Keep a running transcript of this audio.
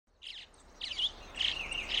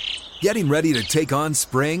Getting ready to take on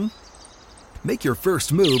spring? Make your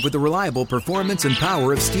first move with the reliable performance and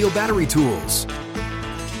power of Steel battery tools.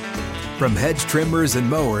 From hedge trimmers and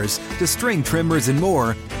mowers to string trimmers and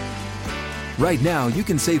more, right now you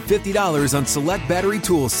can save $50 on select battery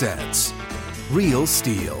tool sets. Real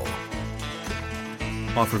Steel.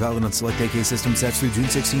 Offer valid on select AK system sets through June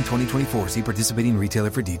 16, 2024. See participating retailer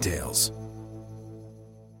for details.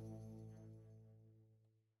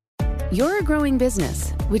 You're a growing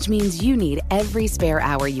business, which means you need every spare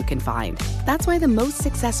hour you can find. That's why the most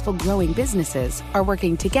successful growing businesses are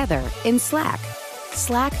working together in Slack.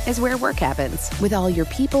 Slack is where work happens, with all your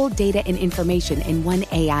people, data, and information in one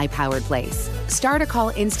AI-powered place. Start a call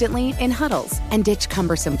instantly in huddles and ditch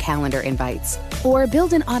cumbersome calendar invites. Or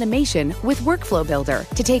build an automation with Workflow Builder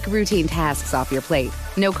to take routine tasks off your plate.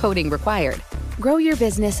 No coding required. Grow your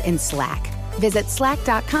business in Slack. Visit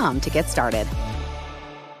slack.com to get started.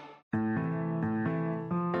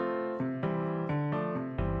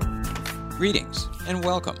 Greetings and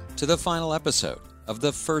welcome to the final episode of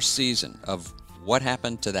the first season of What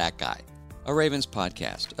Happened to That Guy, a Ravens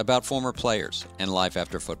podcast about former players and life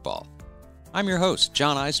after football. I'm your host,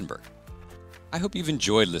 John Eisenberg. I hope you've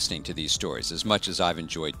enjoyed listening to these stories as much as I've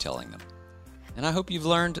enjoyed telling them. And I hope you've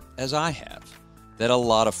learned, as I have, that a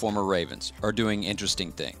lot of former Ravens are doing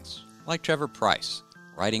interesting things, like Trevor Pryce,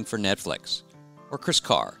 writing for Netflix, or Chris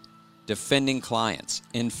Carr, defending clients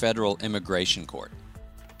in federal immigration court.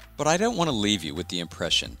 But I don't want to leave you with the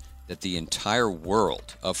impression that the entire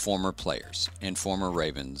world of former players and former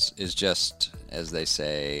Ravens is just, as they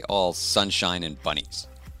say, all sunshine and bunnies.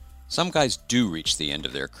 Some guys do reach the end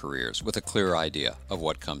of their careers with a clear idea of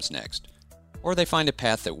what comes next, or they find a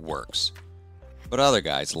path that works. But other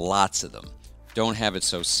guys, lots of them, don't have it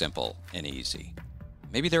so simple and easy.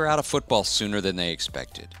 Maybe they're out of football sooner than they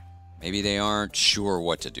expected. Maybe they aren't sure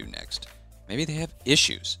what to do next. Maybe they have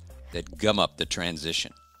issues that gum up the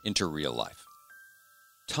transition into real life.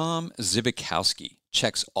 Tom Zbikowski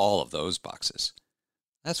checks all of those boxes.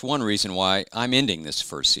 That's one reason why I'm ending this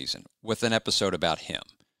first season with an episode about him,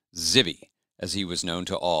 Zibby, as he was known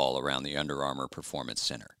to all around the Under Armour Performance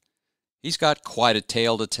Center. He's got quite a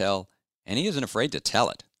tale to tell, and he isn't afraid to tell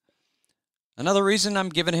it. Another reason I'm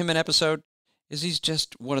giving him an episode is he's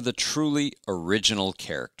just one of the truly original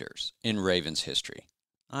characters in Ravens history.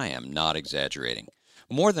 I am not exaggerating.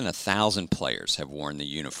 More than 1,000 players have worn the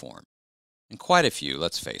uniform, and quite a few,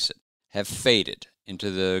 let's face it, have faded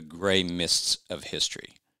into the gray mists of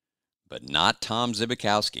history. But not Tom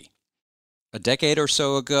Zbikowski. A decade or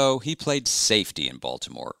so ago, he played safety in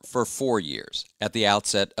Baltimore for 4 years at the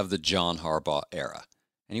outset of the John Harbaugh era.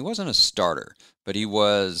 And he wasn't a starter, but he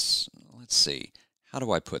was, how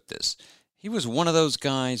do I put this? He was one of those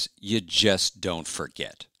guys you just don't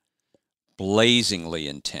forget. Blazingly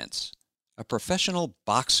intense. A professional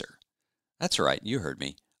boxer. That's right, you heard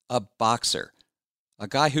me. A boxer. A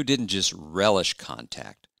guy who didn't just relish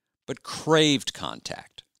contact, but craved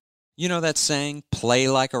contact. You know that saying, play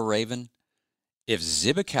like a Raven? If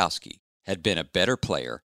Zbikowski had been a better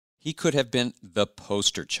player, he could have been the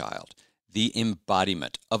poster child, the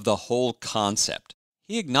embodiment of the whole concept.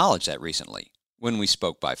 He acknowledged that recently when we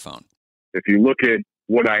spoke by phone. If you look at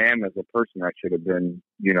what I am as a person, I should have been,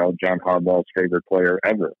 John Harbaugh's favorite player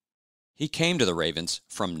ever. He came to the Ravens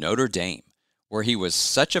from Notre Dame, where he was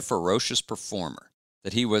such a ferocious performer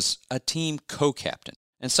that he was a team co-captain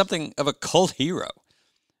and something of a cult hero.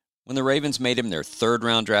 When the Ravens made him their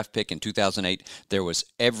third-round draft pick in 2008, there was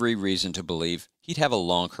every reason to believe he'd have a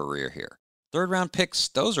long career here. Third-round picks,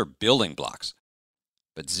 those are building blocks.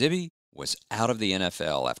 But Zibby was out of the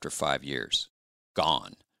NFL after 5 years.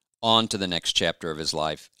 Gone. On to the next chapter of his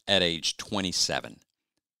life at age 27.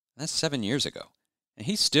 That's 7 years ago. And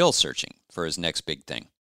he's still searching for his next big thing.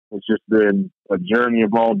 It's just been a journey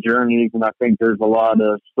of all journeys, and I think there's a lot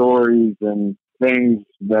of stories and things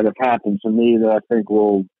that have happened to me that I think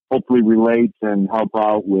will hopefully relate and help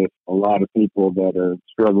out with a lot of people that are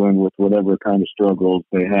struggling with whatever kind of struggles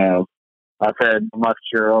they have. I've had my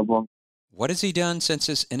share of them. What has he done since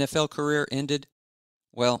his NFL career ended?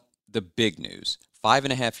 Well, the big news.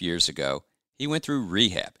 5.5 years ago, he went through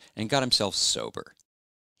rehab and got himself sober.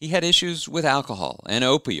 He had issues with alcohol and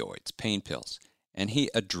opioids, pain pills, and he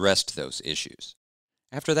addressed those issues.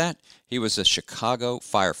 After that, he was a Chicago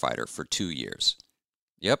firefighter for 2 years.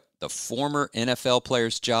 Yep, the former NFL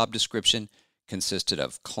player's job description consisted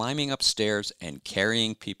of climbing upstairs and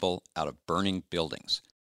carrying people out of burning buildings.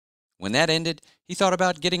 When that ended, he thought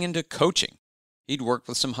about getting into coaching. He'd worked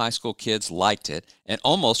with some high school kids, liked it, and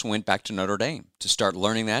almost went back to Notre Dame to start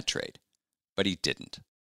learning that trade. But he didn't.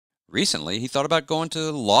 Recently, he thought about going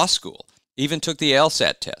to law school, even took the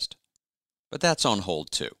LSAT test. But that's on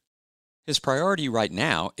hold too. His priority right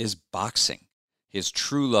now is boxing, his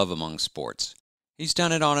true love among sports. He's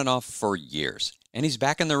done it on and off for years, and he's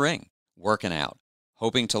back in the ring, working out,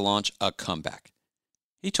 hoping to launch a comeback.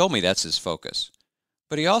 He told me that's his focus.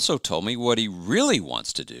 But he also told me what he really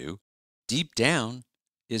wants to do, deep down,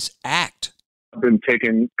 is act. I've been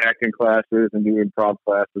taking acting classes and doing improv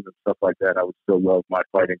classes and stuff like that. I would still love my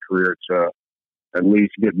fighting career to at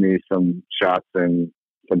least get me some shots and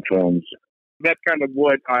some films. That's kind of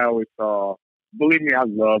what I always saw. Believe me, I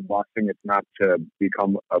love boxing. It's not to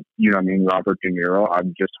become Robert De Niro.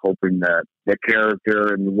 I'm just hoping that the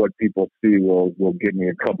character and what people see will give me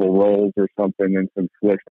a couple roles or something and some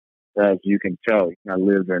flicks. As you can tell, I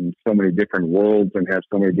live in so many different worlds and have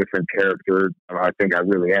so many different characters. I think I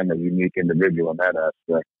really am a unique individual in that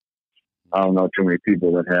aspect. I don't know too many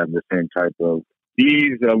people that have the same type of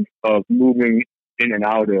ease of moving in and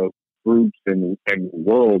out of groups and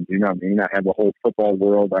worlds. You know what I mean? I have a whole football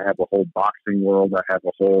world. I have a whole boxing world. I have a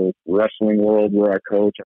whole wrestling world where I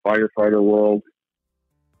coach, a firefighter world,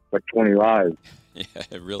 like 20 lives. Yeah,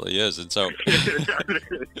 it really is. And so,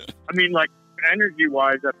 I mean, like,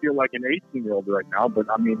 energy-wise, I feel like an 18-year-old right now, but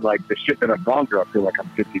I mean, like, the shit that I've gone through, I feel like I'm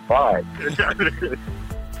 55.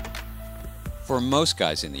 For most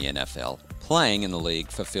guys in the NFL, playing in the league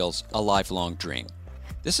fulfills a lifelong dream.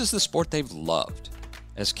 This is the sport they've loved.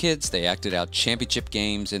 As kids, they acted out championship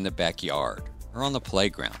games in the backyard or on the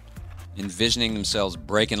playground, envisioning themselves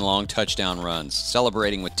breaking long touchdown runs,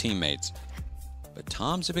 celebrating with teammates. But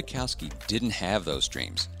Tom Zbikowski didn't have those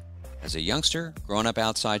dreams. As a youngster, growing up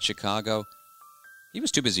outside Chicago, he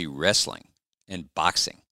was too busy wrestling and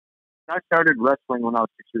boxing. I started wrestling when I was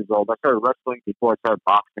 6 years old. I started wrestling before I started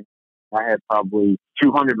boxing. I had probably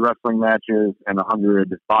 200 wrestling matches and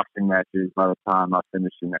 100 boxing matches by the time I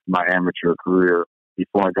finished in my amateur career.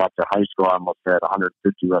 Before I got to high school, I almost had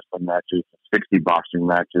 150 wrestling matches, 60 boxing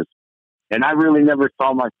matches. And I really never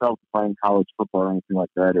saw myself playing college football or anything like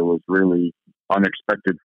that. It was really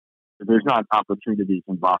unexpected. There's not opportunities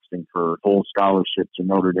in boxing for full scholarship to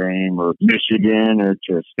Notre Dame or Michigan or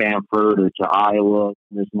to Stanford or to Iowa.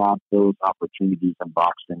 There's not those opportunities in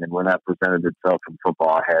boxing. And when that presented itself in football,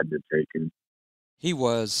 I had to take it. He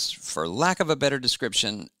was, for lack of a better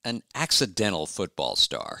description, an accidental football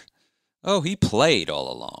star. Oh, he played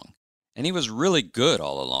all along. And he was really good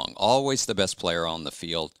all along. Always the best player on the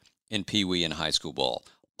field in Pee Wee and high school ball.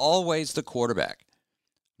 Always the quarterback.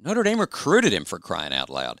 Notre Dame recruited him, for crying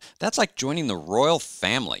out loud. That's like joining the royal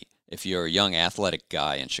family if you're a young athletic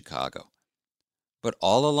guy in Chicago. But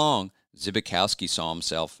all along, Zbikowski saw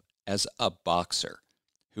himself as a boxer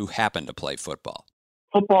who happened to play football.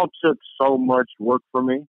 Football took so much work for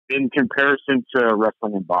me in comparison to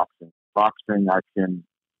wrestling and boxing. Boxing, I can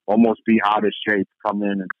almost be out of shape, come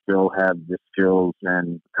in and still have the skills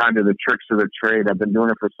and kind of the tricks of the trade. I've been doing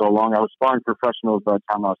it for so long. I was sparring professionals by the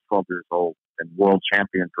time I was 12 years old. And world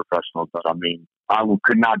champion professionals. But I mean, I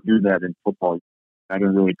could not do that in football. I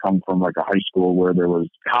didn't really come from like a high school where there was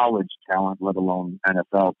college talent, let alone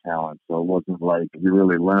NFL talent. So it wasn't like you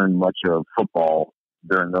really learned much of football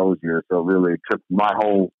during those years. So it really took my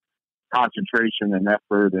whole concentration and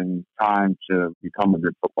effort and time to become a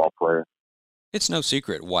good football player. It's no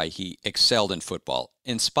secret why he excelled in football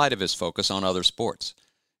in spite of his focus on other sports.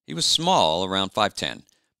 He was small, around 5'10",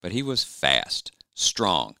 but he was fast,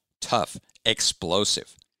 strong, tough,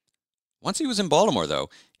 explosive. Once he was in Baltimore, though,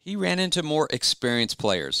 he ran into more experienced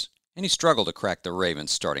players, and he struggled to crack the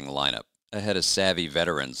Ravens' starting lineup ahead of savvy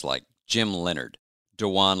veterans like Jim Leonard,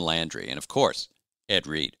 DeJuan Landry, and of course, Ed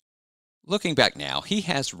Reed. Looking back now, he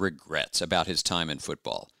has regrets about his time in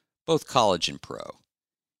football, both college and pro.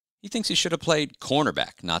 He thinks he should have played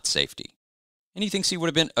cornerback, not safety. And he thinks he would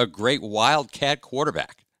have been a great wildcat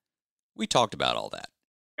quarterback. We talked about all that.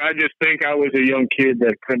 I just think I was a young kid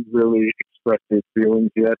that couldn't really express his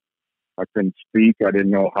feelings yet. I couldn't speak. I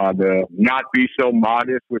didn't know how to not be so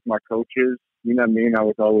modest with my coaches. You know what I mean? I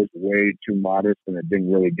was always way too modest, and it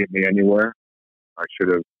didn't really get me anywhere. I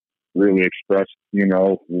should have really expressed,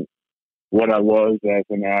 what I was as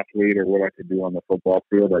an athlete or what I could do on the football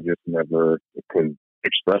field. I just never could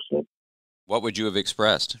express it. What would you have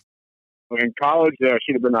expressed? In college, I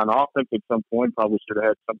should have been on offense at some point. Probably should have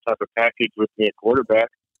had some type of package with me at quarterback.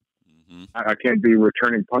 Mm-hmm. I can't be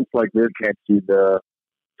returning punts like this. Can't see the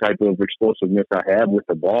type of explosiveness I have with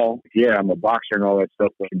the ball. Yeah, I'm a boxer and all that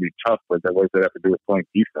stuff can be tough, but what does that have to do with playing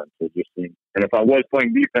defense? It just seems. And if I was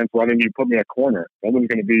playing defense, why didn't you put me at corner? No one's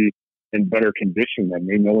going to be in better condition than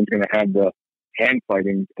me. No one's going to have the hand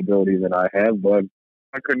fighting ability that I have, but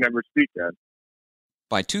I could never speak that.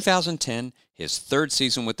 By 2010, his third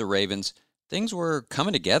season with the Ravens, things were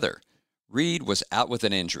coming together. Reed was out with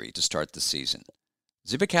an injury to start the season.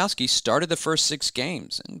 Zbikowski started the first 6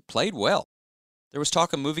 games and played well. There was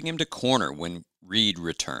talk of moving him to corner when Reed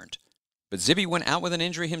returned. But Zibby went out with an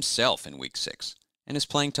injury himself in Week 6, and his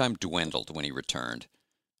playing time dwindled when he returned.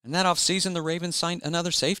 And that offseason, the Ravens signed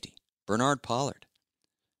another safety, Bernard Pollard.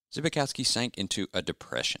 Zbikowski sank into a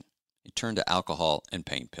depression. He turned to alcohol and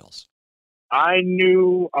pain pills. I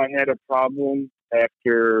knew I had a problem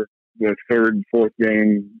after the third and fourth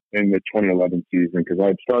game in the 2011 season because I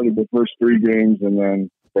had started the first 3 games and then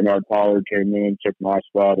Bernard Pollard came in, took my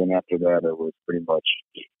spot, and after that it was pretty much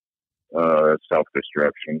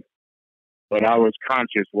self-destruction. But I was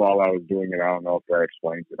conscious while I was doing it. I don't know if that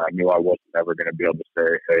explains it. I knew I wasn't ever going to be able to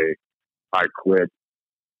say, hey, I quit.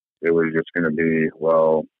 It was just going to be,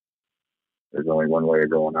 well, there's only one way of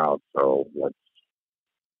going out, so let's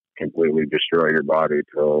completely destroy your body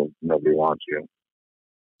till nobody wants you.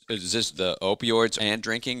 Is this the opioids and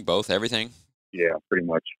drinking, both, everything? Yeah, pretty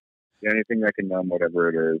much. Anything that can numb whatever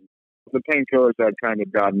it is. The painkillers I'd kind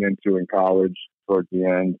of gotten into in college towards the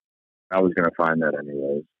end, I was going to find that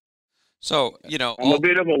anyways. So, I'm a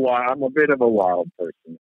bit of a wild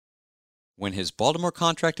person. When his Baltimore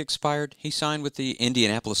contract expired, he signed with the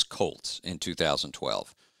Indianapolis Colts in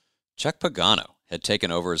 2012. Chuck Pagano had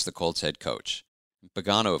taken over as the Colts head coach.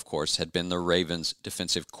 Pagano, of course, had been the Ravens'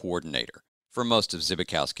 defensive coordinator for most of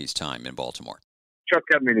Zbikowski's time in Baltimore. Chuck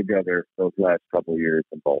kept me together those last couple of years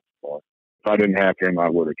in Baltimore. If I didn't have him, I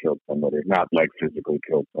would have killed somebody. Not like physically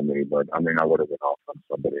killed somebody, but I would have been off on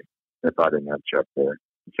somebody if I didn't have Chuck there.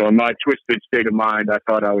 So in my twisted state of mind, I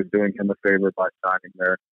thought I was doing him a favor by signing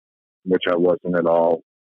there, which I wasn't at all.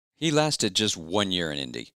 He lasted just 1 year in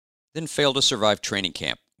Indy, then failed to survive training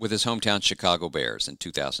camp with his hometown Chicago Bears in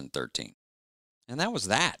 2013. And that was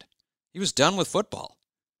that. He was done with football.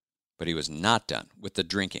 But he was not done with the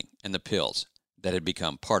drinking and the pills that had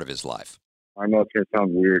become part of his life. I know it's going to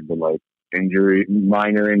sound weird, but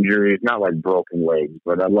minor injuries, not like broken legs,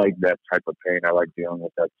 but I like that type of pain. I like dealing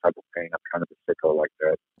with that type of pain. I'm kind of a sicko like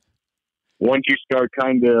that. Once you start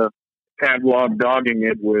kind of Pavlov dogging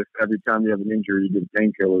it with every time you have an injury, you get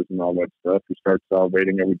painkillers and all that stuff, you start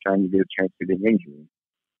salivating every time you get a chance to get an injury.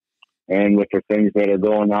 And with the things that are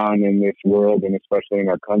going on in this world, and especially in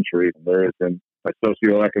our country, there isn't a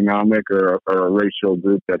socioeconomic or a racial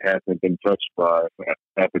group that hasn't been touched by the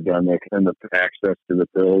epidemic and the access to the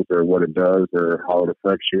pills or what it does or how it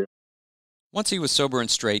affects you. Once he was sober and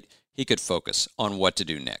straight, he could focus on what to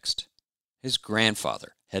do next. His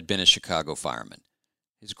grandfather had been a Chicago fireman.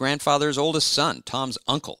 His grandfather's oldest son, Tom's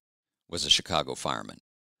uncle, was a Chicago fireman.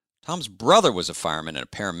 Tom's brother was a fireman and a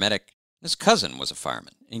paramedic. His cousin was a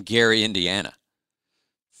fireman in Gary, Indiana.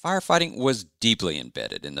 Firefighting was deeply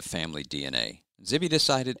embedded in the family DNA. Zibby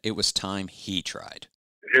decided it was time he tried.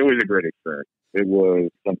 It was a great experience. It was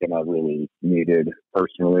something I really needed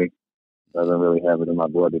personally. I don't really have it in my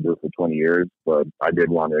blood to do it for 20 years, but I did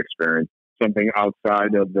want to experience something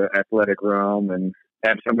outside of the athletic realm and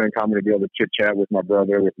have something in common to be able to chit-chat with my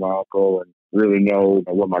brother, with my uncle, and really know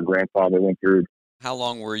what my grandfather went through. How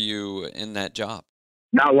long were you in that job?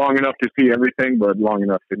 Not long enough to see everything, but long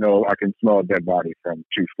enough to know I can smell a dead body from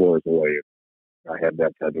 2 floors away. I had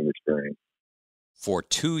that type of experience. For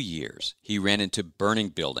 2 years, he ran into burning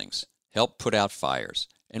buildings, helped put out fires,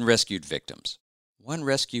 and rescued victims. One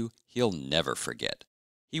rescue he'll never forget.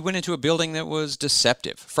 He went into a building that was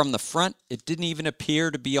deceptive. From the front, it didn't even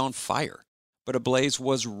appear to be on fire, but a blaze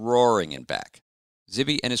was roaring in back.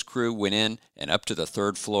 Zibby and his crew went in and up to the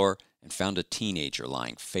 3rd floor and found a teenager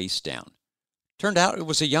lying face down. Turned out it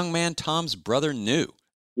was a young man Tom's brother knew.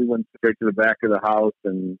 We went straight to the back of the house,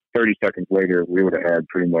 and 30 seconds later, we would have had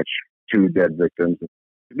pretty much 2 dead victims.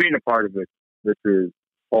 Being a part of it, this is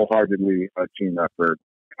wholeheartedly a team effort.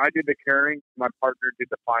 I did the carrying. My partner did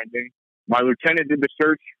the finding. My lieutenant did the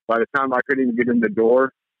search. By the time I couldn't even get in the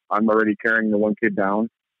door, I'm already carrying the one kid down.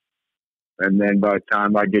 And then by the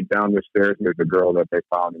time I get down the stairs, there's a girl that they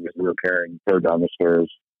found, and we were carrying her down the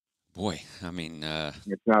stairs. Boy,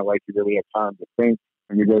 it's not like you really have time to think,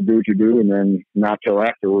 and you go do what you do, and then not till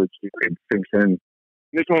afterwards it sinks in.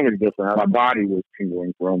 This one was different. My body was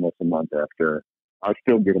tingling for almost a month after. I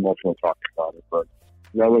still get emotional talking about it, but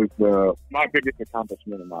that was my biggest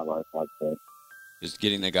accomplishment in my life, I'd say. Just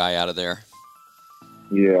getting the guy out of there?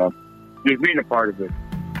 Yeah, just being a part of it.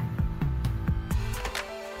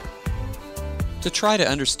 To try to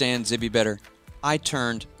understand Zibby better, I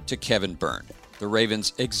turned to Kevin Byrne, the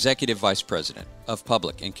Ravens' Executive Vice President of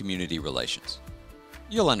Public and Community Relations.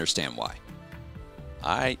 You'll understand why.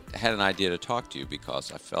 I had an idea to talk to you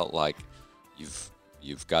because I felt like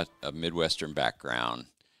you've got a Midwestern background,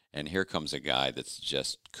 and here comes a guy that's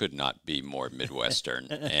just could not be more Midwestern.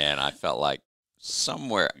 And I felt like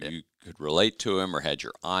somewhere you could relate to him or had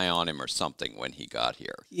your eye on him or something when he got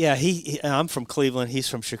here. Yeah, I'm from Cleveland. He's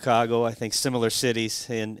from Chicago. I think similar cities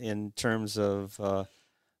in terms of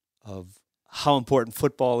how important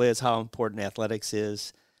football is, how important athletics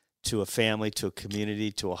is to a family, to a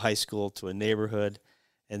community, to a high school, to a neighborhood.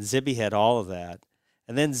 And Zibby had all of that.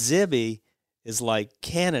 And then Zibby is like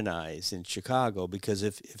canonized in Chicago because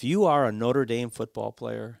if you are a Notre Dame football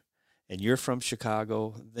player and you're from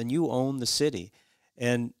Chicago, then you own the city.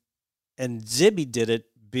 And Zibby did it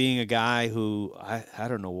being a guy who, I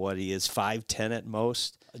don't know what he is, 5'10" at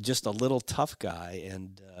most, just a little tough guy.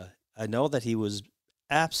 And I know that he was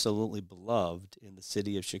absolutely beloved in the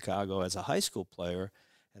city of Chicago as a high school player,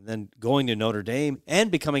 and then going to Notre Dame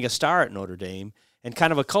and becoming a star at Notre Dame and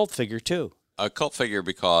kind of a cult figure too. A cult figure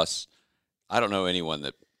because I don't know anyone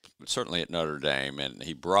that, certainly at Notre Dame, and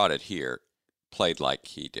he brought it here, played like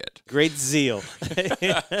he did. Great zeal.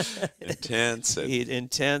 Intense.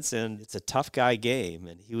 Intense, and it's a tough guy game,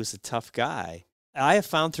 and he was a tough guy. I have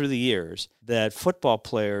found through the years that football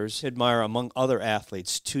players admire, among other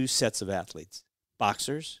athletes, two sets of athletes,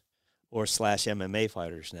 boxers or / MMA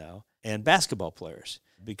fighters now, and basketball players,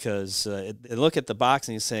 because they look at the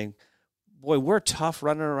boxing and saying, boy, we're tough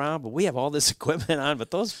running around, but we have all this equipment on,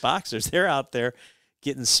 but those boxers, they're out there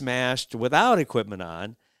getting smashed without equipment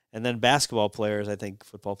on. And then basketball players, I think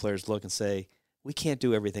football players look and say, we can't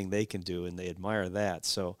do everything they can do, and they admire that.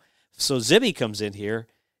 So Zibby comes in here.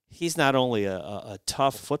 He's not only a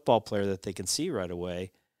tough football player that they can see right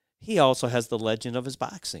away, he also has the legend of his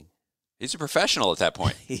boxing. He's a professional at that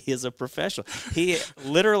point. He is a professional. He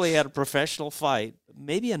literally had a professional fight,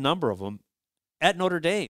 maybe a number of them, at Notre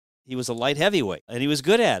Dame. He was a light heavyweight, and he was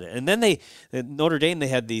good at it. And then at Notre Dame, they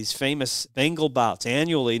had these famous Bengal bouts.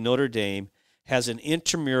 Annually, Notre Dame has an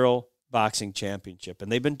intramural boxing championship,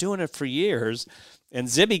 and they've been doing it for years. And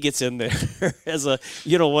Zibby gets in there as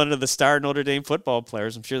one of the star Notre Dame football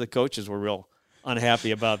players. I'm sure the coaches were real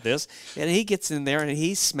unhappy about this. And he gets in there and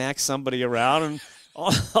he smacks somebody around, and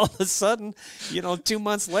all of a sudden, 2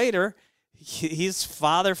 months later, his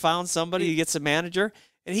father found somebody, he gets a manager,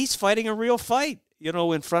 and he's fighting a real fight,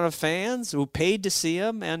 in front of fans who paid to see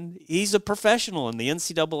him, and he's a professional, and the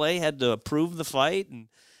NCAA had to approve the fight. And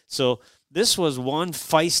so this was one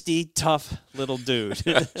feisty, tough little dude.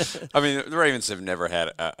 I mean, the Ravens have never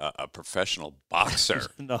had a professional boxer.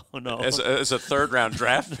 No. As a third-round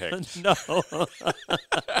draft pick. No.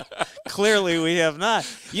 Clearly we have not.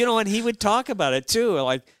 And he would talk about it, too,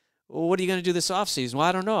 like, well, what are you going to do this offseason? Well,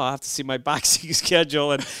 I don't know. I'll have to see my boxing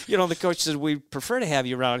schedule. And, the coach says, we prefer to have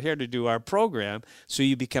you around here to do our program so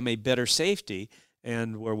you become a better safety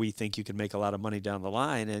and where we think you can make a lot of money down the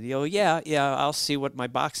line. And, yeah, I'll see what my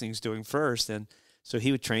boxing's doing first. And so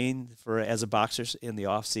he would train as a boxer in the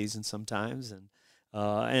offseason sometimes.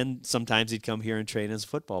 And sometimes he'd come here and train as a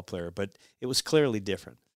football player. But it was clearly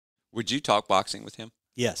different. Would you talk boxing with him?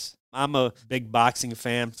 Yes. I'm a big boxing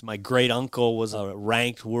fan. My great uncle was a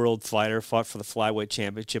ranked world fighter, fought for the flyweight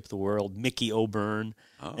championship of the world, Mickey O'Byrne.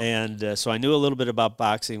 Oh. And so I knew a little bit about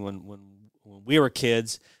boxing when we were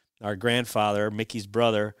kids. Our grandfather, Mickey's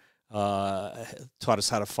brother, taught us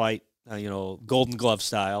how to fight, Golden Glove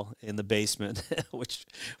style in the basement, which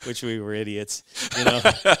we were idiots,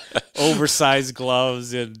 oversized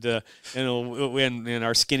gloves and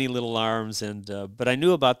our skinny little arms. But I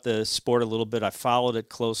knew about the sport a little bit. I followed it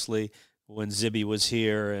closely when Zibby was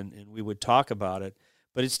here, and we would talk about it.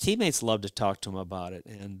 But his teammates loved to talk to him about it.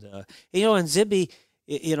 And, and Zibby,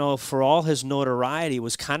 for all his notoriety,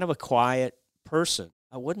 was kind of a quiet person.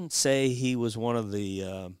 I wouldn't say he was one of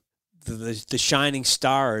the shining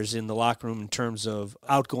stars in the locker room in terms of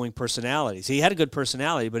outgoing personalities. He had a good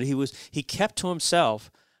personality, but he kept to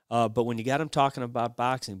himself. But when you got him talking about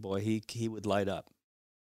boxing, boy, he would light up.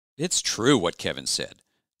 It's true what Kevin said,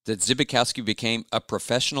 that Zbikowski became a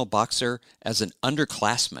professional boxer as an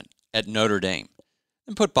underclassman at Notre Dame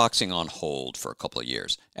and put boxing on hold for a couple of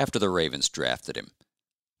years after the Ravens drafted him.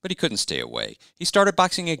 But he couldn't stay away. He started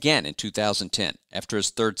boxing again in 2010 after his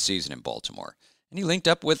third season in Baltimore. And he linked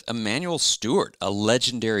up with Emanuel Stewart, a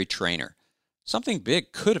legendary trainer. Something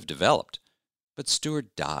big could have developed. But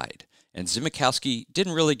Stewart died, and Zbikowski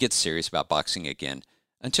didn't really get serious about boxing again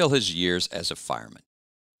until his years as a fireman.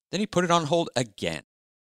 Then he put it on hold again.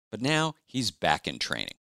 But now he's back in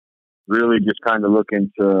training. Really just kind of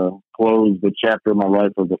looking to close the chapter of my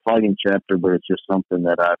life of the fighting chapter, but it's just something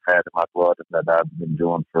that I've had in my blood and that I've been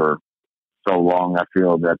doing for so long. I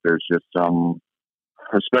feel that there's just some,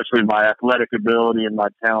 especially my athletic ability and my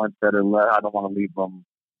talents that are, I don't want to leave them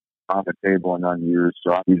on the table and unused.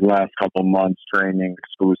 So these last couple months training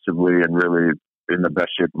exclusively and really in the best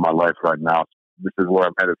shape of my life right now. This is where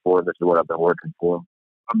I'm headed for. This is what I've been working for.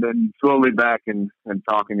 I've been slowly back and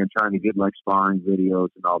talking and trying to get like sparring videos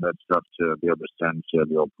and all that stuff to be able to send to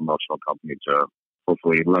the old promotional company to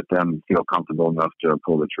hopefully let them feel comfortable enough to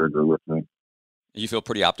pull the trigger with me. You feel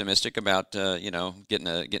pretty optimistic about getting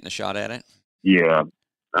a shot at it? Yeah,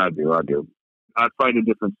 I do. I fight a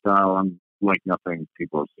different style. I'm like nothing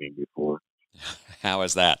people have seen before. How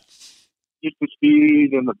is that? Just the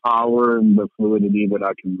speed and the power and the fluidity that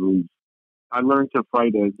I can move. I learned to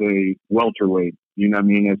fight as a welterweight, you know what I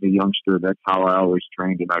mean, as a youngster. That's how I always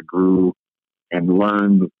trained, and I grew and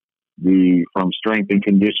learned from strength and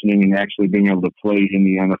conditioning and actually being able to play in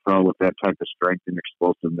the NFL with that type of strength and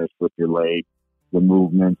explosiveness with your leg, the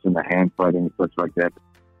movements and the hand fighting and such like that.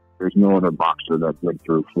 There's no other boxer that went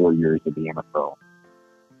through 4 years of the NFL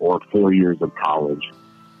or 4 years of college,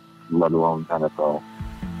 let alone NFL.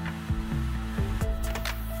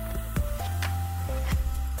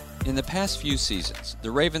 In the past few seasons,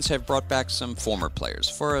 the Ravens have brought back some former players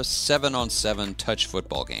for a 7-on-7 touch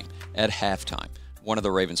football game at halftime, one of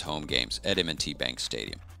the Ravens' home games at M&T Bank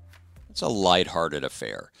Stadium. It's a lighthearted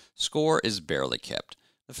affair. Score is barely kept.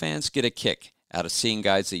 The fans get a kick out of seeing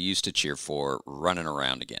guys they used to cheer for running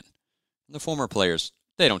around again. The former players,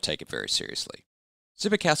 they don't take it very seriously.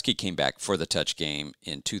 Zbikowski came back for the touch game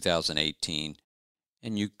in 2018,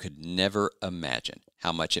 and you could never imagine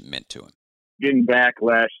how much it meant to him. Getting back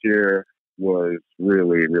last year was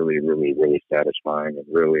really, really, really, really satisfying and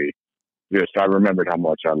really just, I remembered how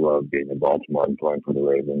much I loved being in Baltimore and playing for the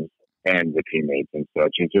Ravens and the teammates and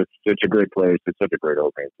such. It's just such a great place. It's such a great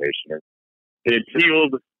organization. It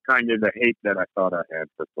healed kind of the hate that I thought I had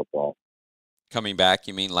for football. Coming back,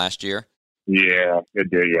 you mean last year? Yeah,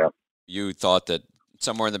 it did, yeah. You thought that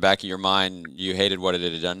somewhere in the back of your mind you hated what it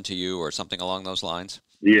had done to you or something along those lines?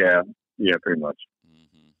 Yeah, pretty much.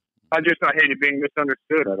 I hated being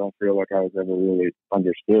misunderstood. I don't feel like I was ever really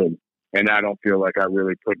understood. And I don't feel like I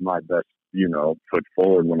really put my best, foot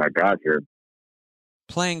forward when I got here.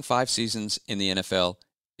 Playing 5 seasons in the NFL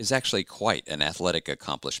is actually quite an athletic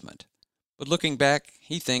accomplishment. But looking back,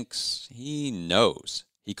 he knows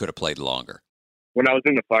he could have played longer. When I was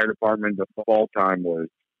in the fire department, the fall time was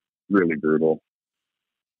really brutal.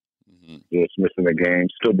 Just missing the game,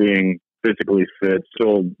 still being physically fit,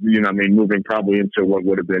 still, moving probably into what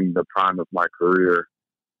would have been the prime of my career.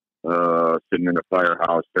 Sitting in a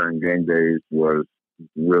firehouse during game days was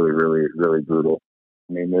really, really, really brutal.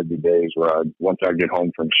 I mean, there'd be days where once I'd get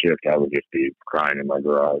home from shift, I would just be crying in my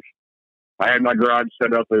garage. I had my garage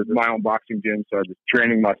set up as my own boxing gym, so I was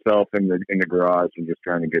training myself in the garage and just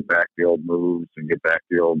trying to get back the old moves and get back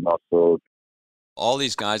the old muscles. All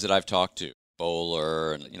these guys that I've talked to,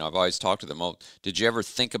 Bowler, and I've always talked to them. Oh, did you ever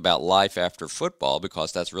think about life after football?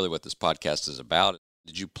 Because that's really what this podcast is about.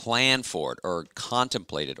 Did you plan for it or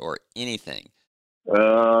contemplate it or anything?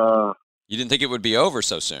 You didn't think it would be over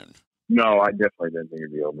so soon? No, I definitely didn't think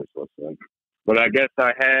it'd be over so soon. But I guess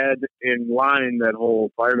I had in line that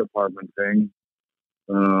whole fire department thing.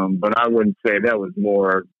 But I wouldn't say that was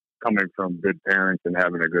more coming from good parents and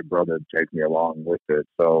having a good brother to take me along with it.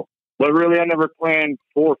 So, but really, I never planned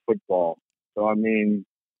for football. So, I mean,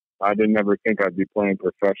 I didn't ever think I'd be playing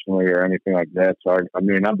professionally or anything like that. So, I've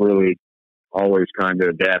really always kind of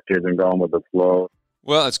adapted and gone with the flow.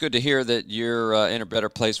 Well, it's good to hear that you're in a better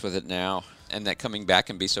place with it now and that coming back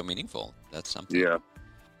can be so meaningful. That's something. Yeah.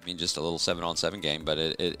 I mean, just a little 7-on-7 game, but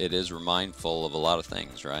it is mindful of a lot of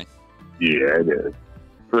things, right? Yeah, it is.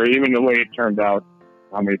 For even the way it turned out,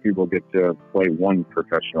 how many people get to play one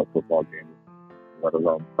professional football game, let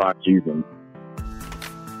alone 5 seasons.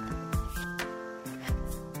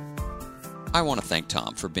 I want to thank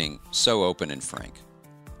Tom for being so open and frank.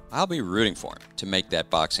 I'll be rooting for him to make that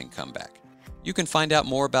boxing comeback. You can find out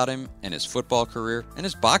more about him and his football career and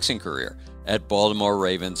his boxing career at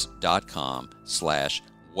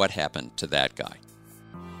BaltimoreRavens.com/whathappenedtothatguy.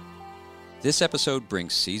 This episode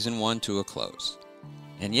brings Season 1 to a close.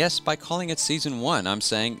 And yes, by calling it Season 1, I'm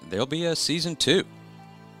saying there'll be a Season 2.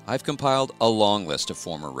 I've compiled a long list of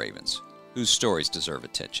former Ravens whose stories deserve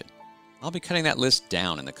attention. I'll be cutting that list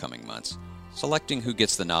down in the coming months, selecting who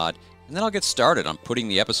gets the nod, and then I'll get started on putting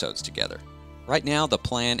the episodes together. Right now, the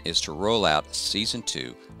plan is to roll out Season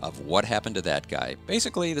 2 of What Happened to That Guy,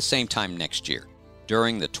 basically the same time next year,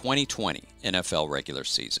 during the 2020 NFL regular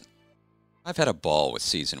season. I've had a ball with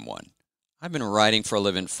Season 1. I've been writing for a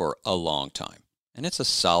living for a long time, and it's a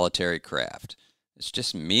solitary craft. It's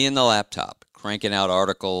just me and the laptop, cranking out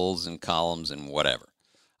articles and columns and whatever.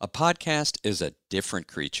 A podcast is a different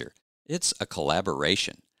creature. It's a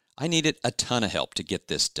collaboration. I needed a ton of help to get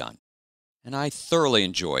this done, and I thoroughly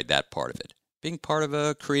enjoyed that part of it, being part of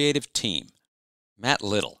a creative team. Matt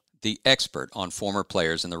Little the expert on former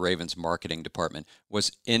players in the Ravens marketing department,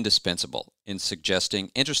 was indispensable in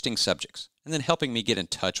suggesting interesting subjects and then helping me get in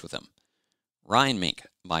touch with them. Ryan Mink,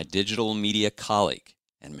 my digital media colleague,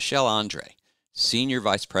 and Michelle Andre, Senior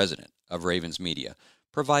Vice President of Ravens Media,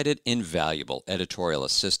 provided invaluable editorial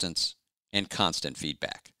assistance and constant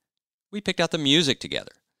feedback. We picked out the music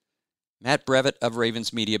together. Matt Brevitt of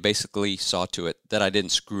Ravens Media basically saw to it that I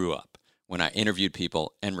didn't screw up when I interviewed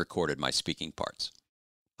people and recorded my speaking parts.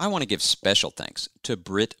 I want to give special thanks to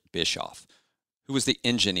Britt Bischoff, who was the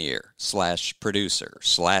engineer / producer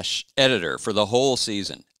 / editor for the whole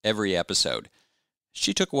season, every episode.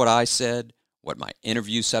 She took what I said, what my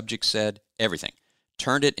interview subject said, everything,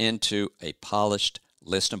 turned it into a polished,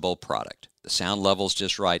 listenable product. The sound level's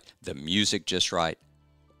just right, the music just right.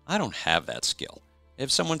 I don't have that skill. If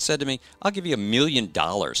someone said to me, I'll give you $1 million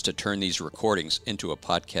to turn these recordings into a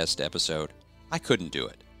podcast episode, I couldn't do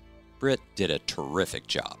it. Britt did a terrific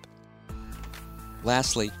job.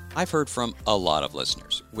 Lastly, I've heard from a lot of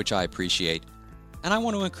listeners, which I appreciate, and I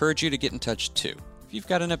want to encourage you to get in touch too. If you've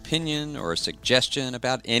got an opinion or a suggestion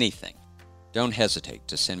about anything, don't hesitate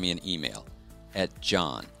to send me an email at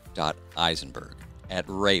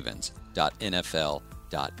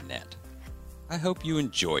john.eisenberg@ravens.nfl.net. I hope you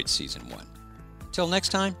enjoyed Season 1. Till next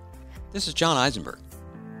time, this is John Eisenberg.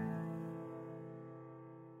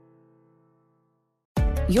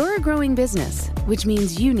 You're a growing business, which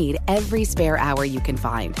means you need every spare hour you can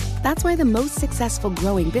find. That's why the most successful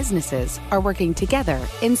growing businesses are working together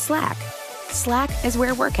in Slack. Slack is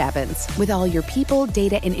where work happens, with all your people,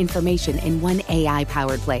 data, and information in one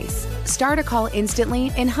AI-powered place. Start a call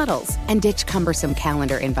instantly in huddles and ditch cumbersome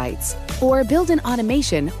calendar invites. Or build an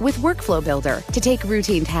automation with Workflow Builder to take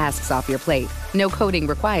routine tasks off your plate. No coding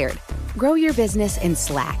required. Grow your business in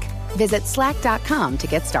Slack. Visit slack.com to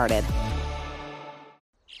get started.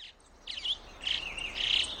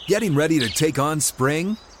 Getting ready to take on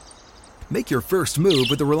spring? Make your first move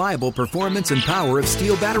with the reliable performance and power of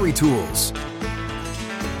Steel battery tools.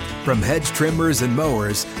 From hedge trimmers and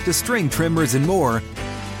mowers to string trimmers and more,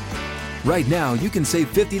 right now you can save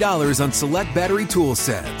 $50 on select battery tool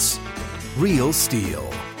sets. Real Steel.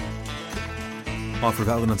 Offer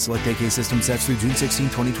valid on select AK system sets through June 16,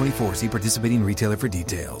 2024. See participating retailer for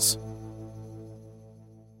details.